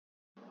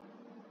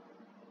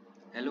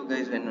Hello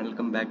guys and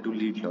welcome back to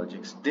Lead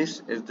Logics.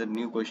 This is the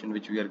new question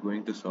which we are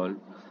going to solve.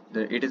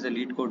 It is a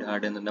LeetCode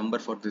hard and the number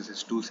for this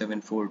is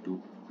 2742.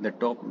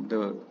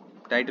 The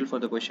title for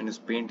the question is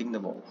painting the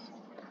walls.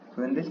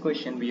 So in this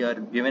question we are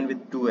given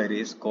with two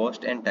arrays,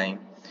 cost and time,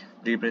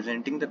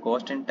 representing the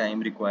cost and time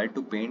required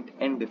to paint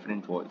n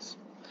different walls.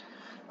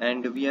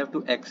 And we have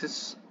the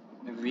access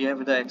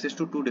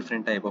to two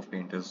different type of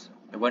painters.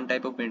 One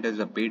type of painter is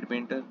a paid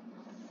painter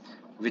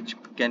which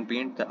can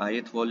paint the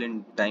ith wall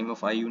in time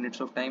of I units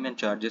of time and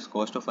charges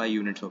cost of I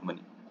units of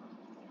money.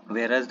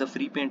 Whereas the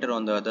free painter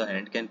on the other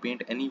hand can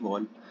paint any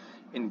wall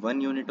in 1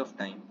 unit of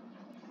time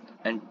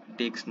and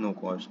takes no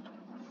cost.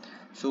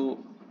 So,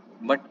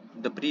 but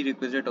the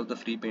prerequisite of the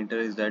free painter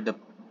is that the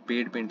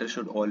paid painter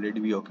should already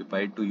be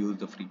occupied to use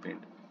the free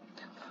paint.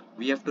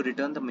 We have to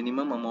return the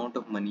minimum amount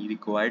of money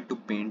required to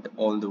paint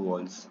all the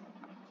walls.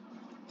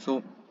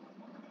 So,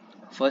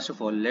 first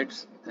of all,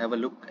 let's have a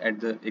look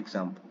at the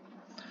example.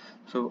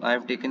 So I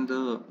have taken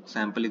the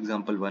sample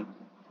example 1,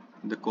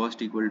 the cost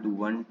equal to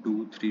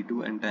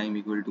 1232 and time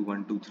equal to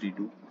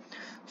 1232.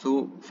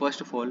 So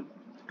first of all,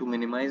 to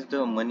minimize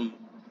the money,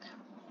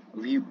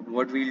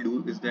 what we'll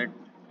do is that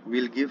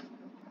we'll give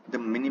the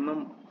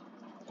minimum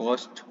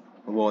cost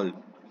wall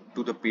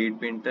to the paid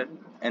painter,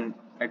 and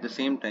at the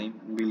same time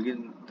we'll give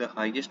the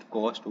highest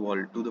cost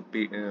wall to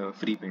the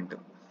free painter.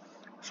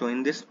 So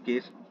in this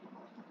case,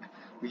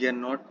 we are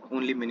not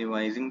only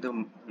minimizing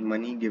the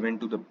money given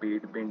to the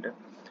paid painter,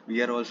 we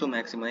are also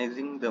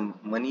maximizing the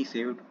money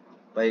saved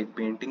by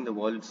painting the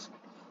walls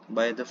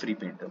by the free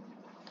painter.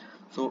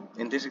 So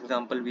in this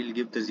example, we'll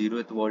give the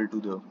 0th wall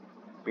to the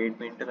paid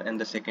painter and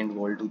the second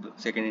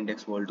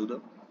index wall to the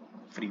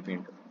free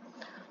painter.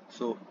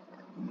 So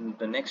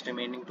the next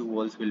remaining two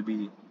walls will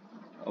be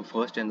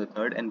first and the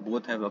third, and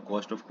both have a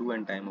cost of 2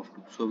 and time of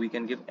 2. So we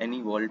can give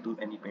any wall to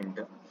any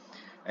painter,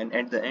 and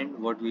at the end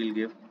what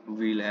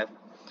we'll have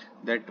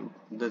that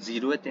the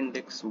 0th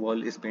index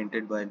wall is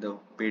painted by the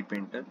paid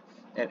painter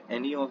and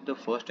any of the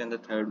first and the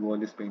third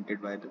wall is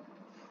painted by the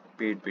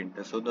paid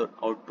painter. So the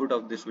output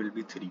of this will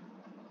be 3.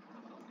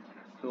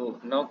 So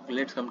now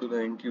let's come to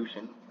the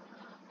intuition.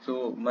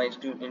 So my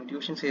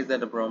intuition says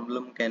that a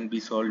problem can be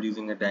solved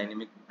using a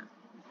dynamic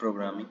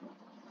programming.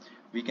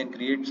 We can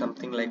create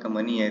something like a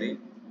money array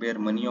where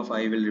money of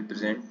I will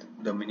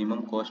represent the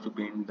minimum cost to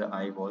paint the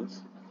I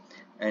walls,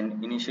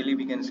 and initially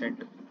we can set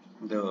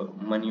the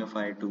money of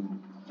I to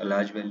a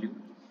large value,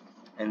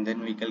 and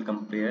then we can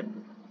compare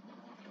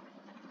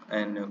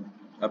and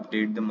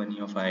update the money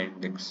of I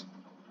index.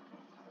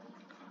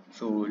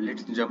 So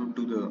let's jump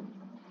to the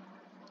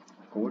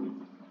code.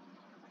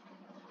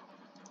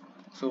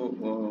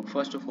 So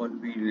first of all,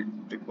 we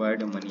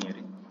required a money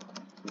array.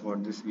 So for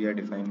this we are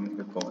defining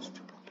the cost.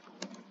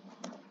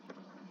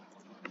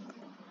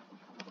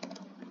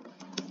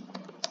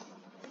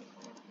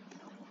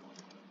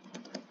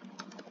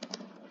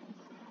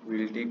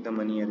 We will take the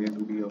money array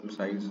to be of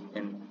size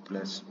n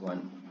plus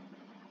 1,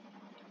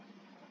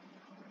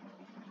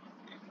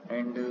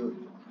 and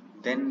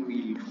then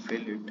we'll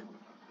fill it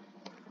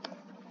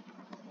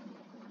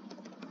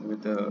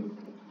with a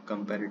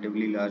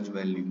comparatively large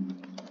value,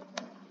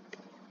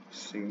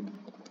 say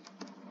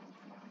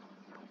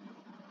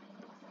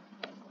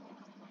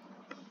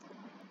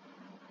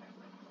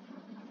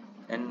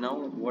and now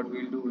what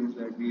we'll do is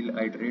that we'll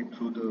iterate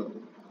through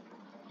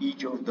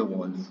each of the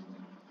walls,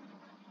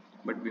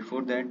 but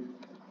before that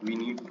we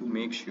need to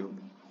make sure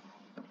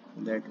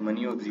that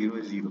money of 0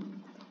 is 0.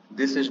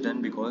 This is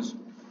done because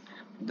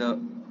the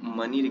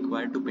money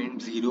required to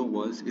paint 0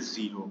 walls is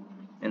 0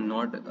 and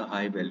not a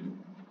high value.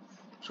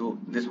 So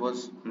this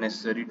was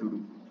necessary to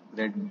do,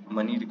 that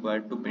money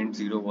required to paint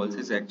 0 walls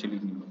is actually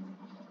 0.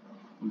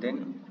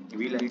 Then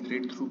we'll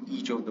iterate through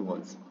each of the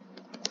walls,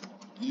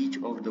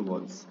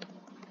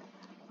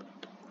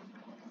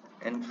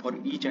 and for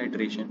each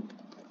iteration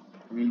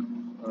we'll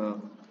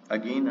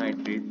again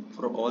iterate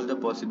for all the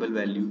possible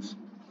values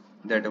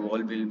that a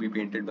wall will be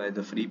painted by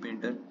the free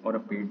painter or a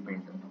paid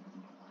painter.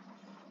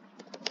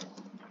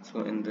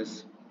 So in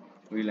this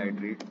we'll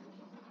iterate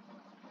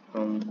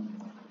from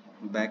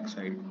back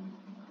side,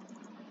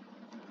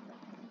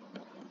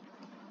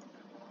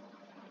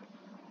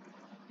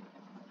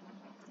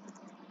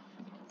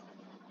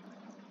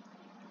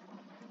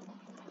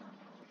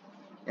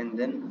 and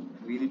then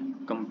we'll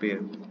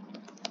compare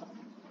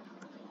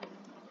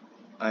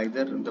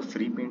either the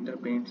free painter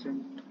paints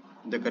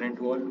the current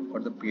wall or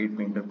the paid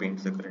painter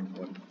paints the current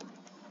wall.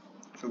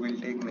 So we'll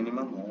take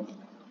minimum of,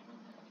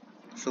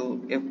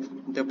 so if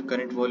the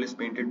current wall is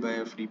painted by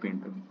a free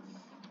painter,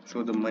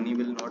 so the money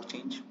will not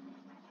change,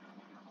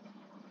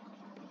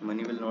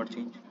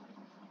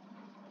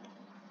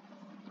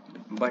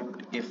 but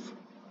if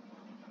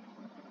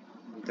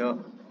the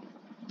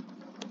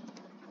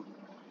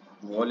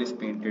wall is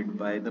painted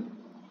by the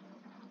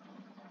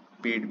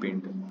paid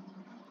painter,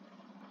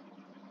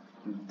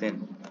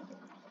 then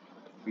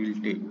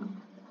we'll take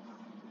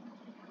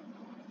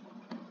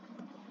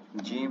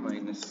j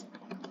minus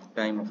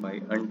time of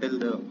I until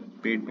the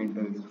paid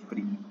painter is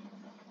free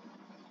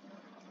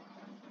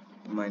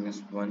minus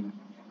 1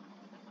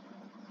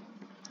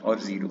 or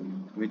 0,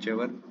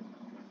 whichever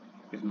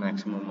is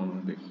maximum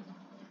among this.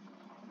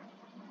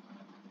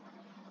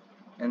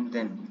 And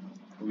then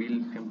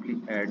we'll simply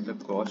add the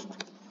cost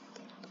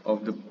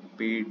of the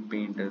paid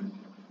painter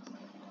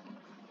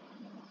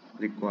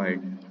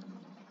required,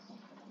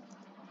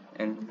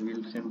 and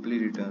we'll simply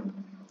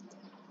return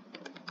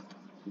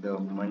the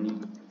money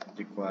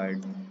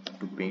required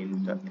to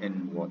paint the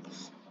end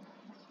walls.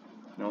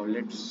 Now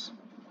let's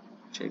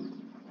check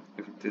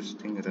if this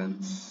thing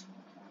runs.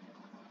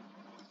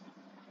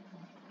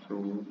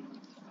 So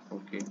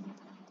okay,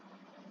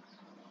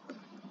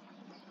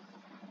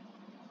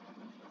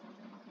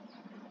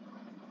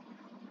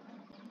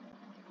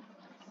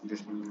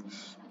 this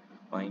means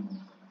fine.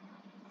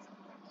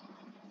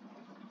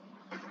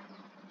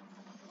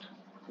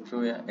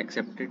 So yeah,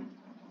 accepted.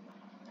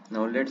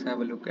 Now let's have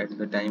a look at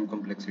the time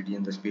complexity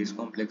and the space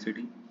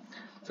complexity.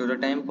 So the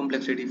time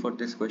complexity for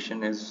this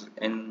question is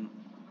n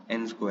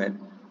square,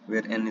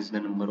 where n is the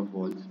number of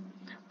walls,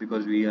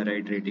 because we are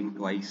iterating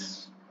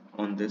twice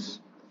on this.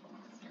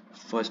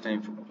 First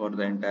time for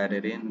the entire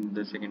array and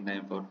the second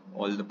time for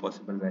all the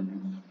possible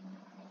values.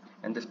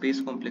 And the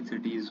space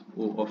complexity is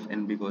O of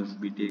n because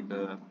we take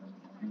a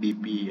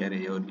DP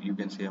array, or you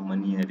can say a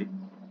money array.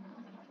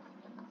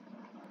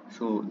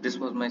 So this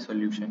was my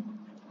solution,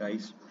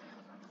 guys.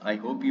 I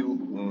hope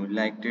you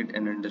liked it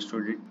and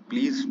understood it.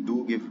 Please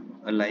do give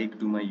a like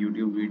to my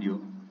YouTube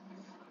video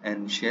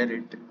and share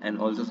it, and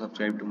also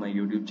subscribe to my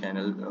YouTube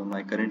channel.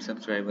 My current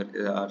subscriber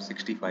are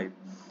 65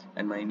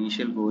 and my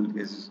initial goal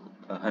is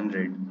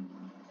 100.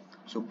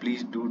 So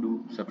please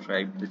do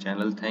subscribe the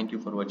channel. Thank you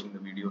for watching the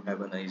video.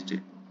 Have a nice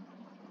day.